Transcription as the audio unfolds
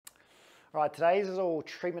All right, today's little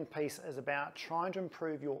treatment piece is about trying to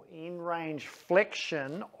improve your in-range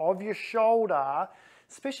flexion of your shoulder,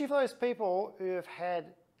 especially for those people who have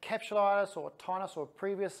had capsulitis or tinnitus or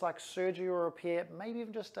previous like surgery or repair, maybe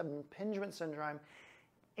even just impingement syndrome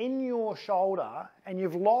in your shoulder, and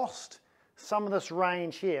you've lost some of this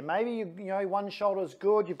range here. Maybe you know one shoulder is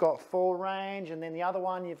good, you've got full range, and then the other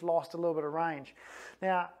one you've lost a little bit of range.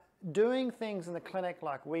 Now, doing things in the clinic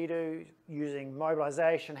like we do, using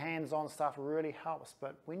mobilization, hands-on stuff really helps.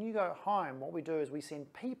 But when you go home, what we do is we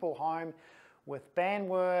send people home with band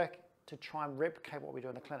work to try and replicate what we do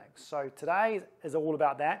in the clinic. So today is all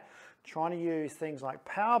about that, trying to use things like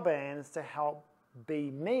Powerbands to help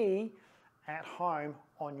be me at home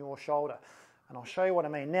on your shoulder. And I'll show you what I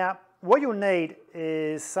mean. Now, what you'll need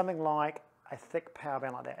is something like a thick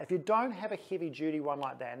Powerband like that. If you don't have a heavy duty one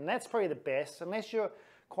like that, and that's probably the best, unless you're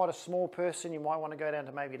quite a small person, you might want to go down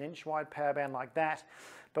to maybe an inch wide Powerband like that.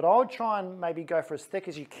 But I would try and maybe go for as thick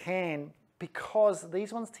as you can, because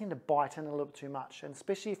these ones tend to bite in a little bit too much. And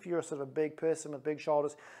especially if you're a sort of a big person with big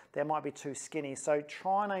shoulders, they might be too skinny. So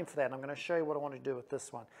try and aim for that. And I'm going to show you what I want to do with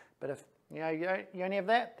this one. But if you only have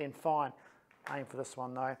that, then fine. Aim for this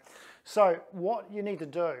one though. So what you need to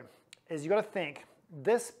do is you've got to think,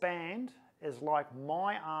 this band is like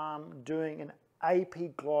my arm doing an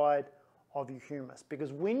AP glide of your humerus, because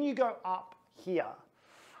when you go up here,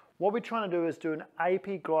 what we're trying to do is do an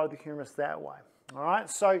AP glide of the humerus that way. All right,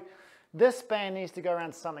 so this band needs to go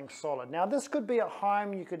around something solid. Now this could be at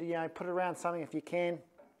home, you could put it around something if you can.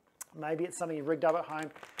 Maybe it's something you rigged up at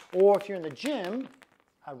home, or if you're in the gym,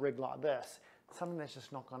 a rig like this, something that's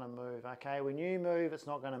just not going to move. Okay, when you move, it's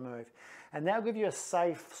not going to move, and that'll give you a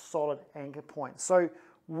safe, solid anchor point. So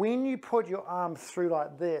when you put your arm through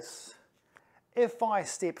like this, if I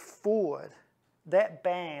step forward, that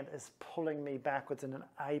band is pulling me backwards in an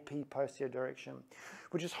AP posterior direction,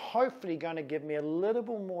 which is hopefully going to give me a little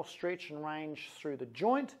bit more stretch and range through the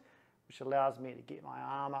joint, which allows me to get my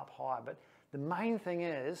arm up high. But the main thing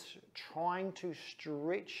is trying to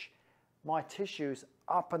stretch my tissues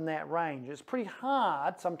up in that range. It's pretty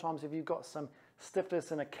hard sometimes if you've got some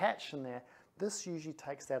stiffness and a catch in there. This usually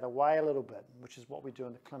takes that away a little bit, which is what we do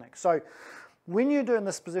in the clinic. So when you're doing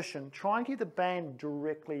this position, try and keep the band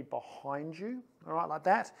directly behind you, all right, like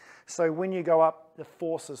that. So when you go up, the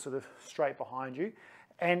force is sort of straight behind you.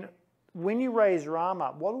 And when you raise your arm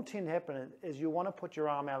up, what will tend to happen is you want to put your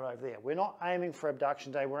arm out over there. We're not aiming for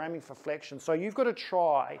abduction day, we're aiming for flexion. So you've got to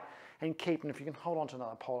try and keep, and if you can hold on to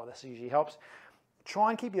another pole, this usually helps.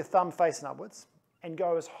 Try and keep your thumb facing upwards and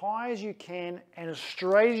go as high as you can and as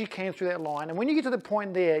straight as you can through that line. And when you get to the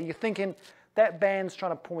point there, you're thinking, that band's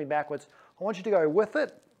trying to pull me backwards. I want you to go with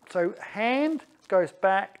it. So hand goes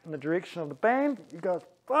back in the direction of the band. You go as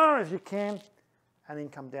far as you can and then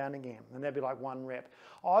come down again. And that'd be like 1 rep.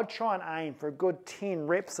 I'd try and aim for a good 10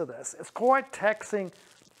 reps of this. It's quite taxing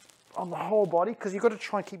on the whole body because you've got to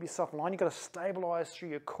try and keep yourself in line. You've got to stabilize through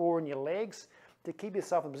your core and your legs to keep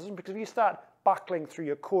yourself in position, because if you start buckling through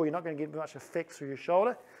your core, you're not going to get much effect through your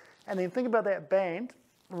shoulder. And then think about that band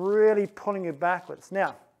really pulling you backwards.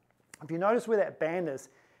 Now, if you notice where that band is,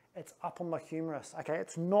 it's up on my humerus, okay?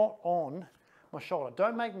 It's not on my shoulder.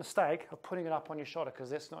 Don't make the mistake of putting it up on your shoulder, because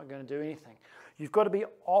that's not going to do anything. You've got to be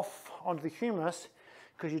off onto the humerus,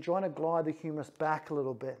 because you're trying to glide the humerus back a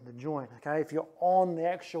little bit in the joint, okay? If you're on the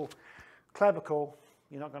actual clavicle,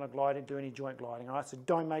 you're not going to glide and do any joint gliding, all right? So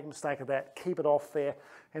don't make a mistake of that. Keep it off there.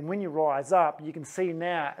 And when you rise up, you can see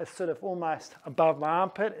now it's sort of almost above my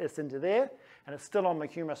armpit. It's into there, and it's still on my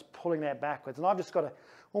humerus, pulling that backwards. And I've just got to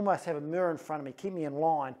almost have a mirror in front of me, keep me in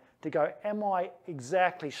line to go, am I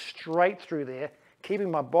exactly straight through there, keeping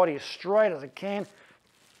my body as straight as I can,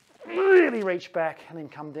 really reach back and then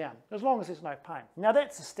come down, as long as there's no pain. Now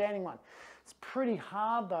that's a standing one. It's pretty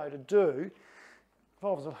hard though to do.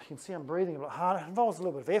 Involves, you can see I'm breathing a bit harder. It involves a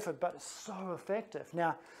little bit of effort, but it's so effective.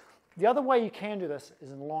 Now, the other way you can do this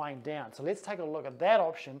is in lying down. So let's take a look at that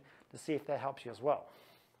option to see if that helps you as well.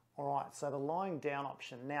 All right, so the lying down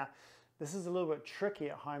option. Now, this is a little bit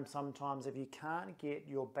tricky at home sometimes if you can't get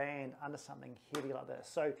your band under something heavy like this.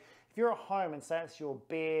 So if you're at home and say it's your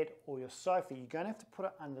bed or your sofa, you're going to have to put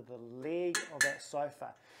it under the leg of that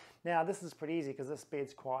sofa. Now this is pretty easy because this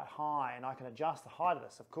bed's quite high and I can adjust the height of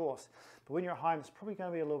this, of course. But when you're at home, it's probably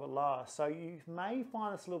going to be a little bit lower. So you may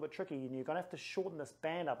find this a little bit tricky and you're going to have to shorten this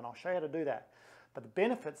band up, and I'll show you how to do that. But the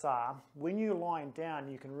benefits are, when you're lying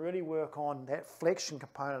down, you can really work on that flexion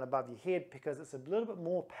component above your head, because it's a little bit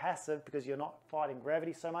more passive because you're not fighting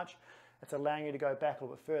gravity so much. It's allowing you to go back a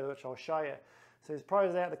little bit further, which I'll show you. So there's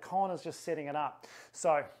pros out, the con is just setting it up.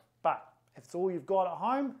 So, but if it's all you've got at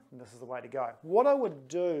home, this is the way to go. What I would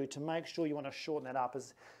do to make sure you want to shorten that up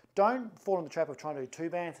is Don't fall in the trap of trying to do 2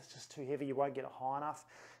 bands. It's just too heavy. You won't get it high enough.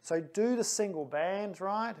 So do the single bands,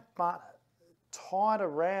 right? But tie it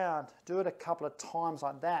around. Do it a couple of times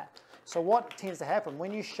like that. So what tends to happen,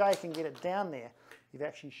 when you shake and get it down there, you've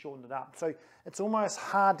actually shortened it up. So it's almost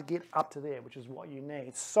hard to get up to there, which is what you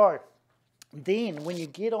need. So then when you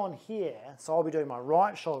get on here, so I'll be doing my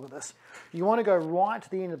right shoulder with this, you want to go right to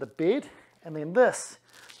the end of the bed, and then this,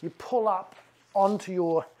 you pull up onto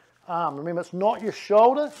your arm. Remember, it's not your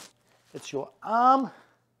shoulder, it's your arm.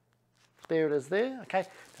 There it is there, okay?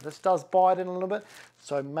 So this does bite in a little bit,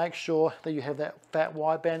 so make sure that you have that fat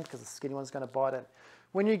wide band because the skinny one's going to bite in.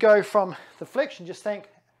 When you go from the flexion, just think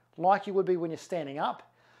like you would be when you're standing up.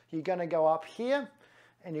 You're going to go up here,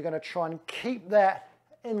 and you're going to try and keep that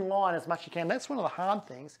in line as much as you can. That's one of the hard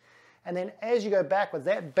things. And then as you go backwards,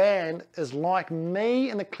 that band is like me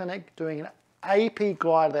in the clinic doing an AP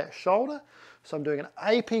glide of that shoulder. So I'm doing an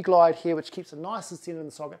AP glide here, which keeps it nice and centered in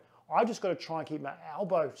the socket. I just got to try and keep my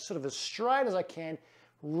elbow sort of as straight as I can,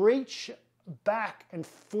 reach back and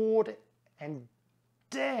forward and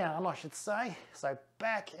down, I should say. So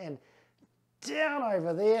back and down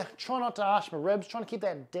over there. Try not to arch my ribs, trying to keep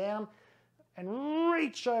that down and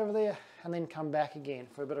reach over there and then come back again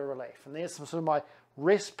for a bit of relief. And there's some sort of my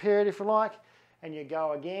rest period, if you like, and you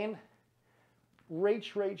go again.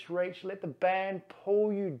 Reach, reach, reach. Let the band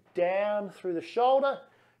pull you down through the shoulder.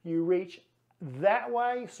 You reach that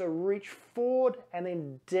way, so reach forward and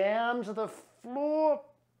then down to the floor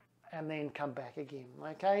and then come back again,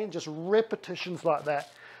 okay? Just repetitions like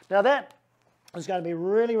that. Now that is going to be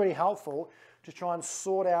really, really helpful to try and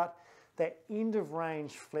sort out that end of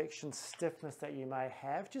range flexion stiffness that you may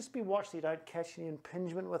have. Just be watching you don't catch any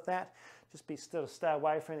impingement with that. Just be still, stay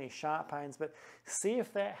away from any sharp pains, but see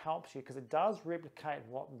if that helps you, because it does replicate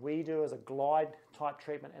what we do as a glide type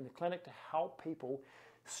treatment in the clinic to help people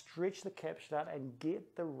stretch the capsule and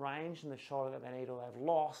get the range in the shoulder that they need or they've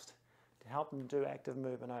lost to help them do active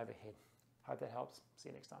movement overhead. Hope that helps. See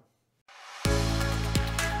you next time.